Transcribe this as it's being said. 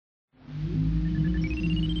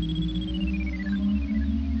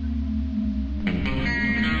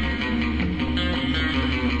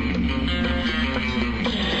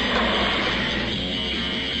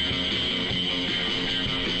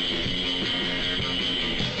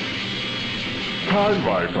Time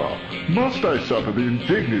Viper, must I suffer the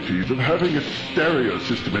indignities of having a stereo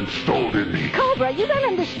system installed in me? Cobra, you don't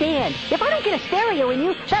understand. If I don't get a stereo in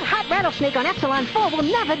you, that hot rattlesnake on Epsilon 4 will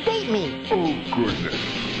never date me. Oh, goodness.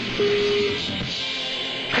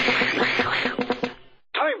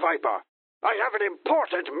 Time Viper, I have an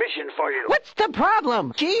important mission for you. What's the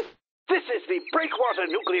problem, Chief? This is the Breakwater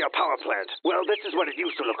Nuclear Power Plant. Well, this is what it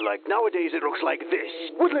used to look like. Nowadays, it looks like this.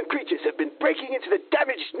 Woodland creatures have been breaking into the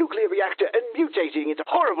damaged nuclear reactor and mutating into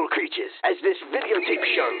horrible creatures, as this videotape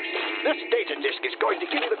shows. This data disk is going to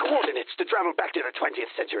give you the coordinates to travel back to the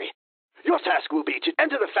 20th century. Your task will be to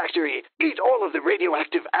enter the factory, eat all of the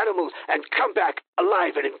radioactive animals, and come back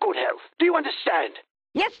alive and in good health. Do you understand?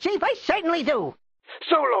 Yes, Chief, I certainly do.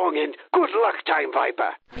 So long, and good luck, Time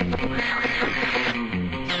Viper.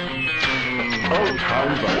 Oh,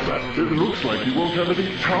 Time Viper, it looks like you won't have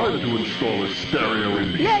any time to install a stereo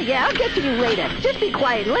in me. Yeah, I'll get to you later. Just be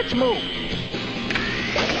quiet and let's move.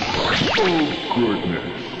 Oh,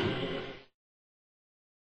 goodness.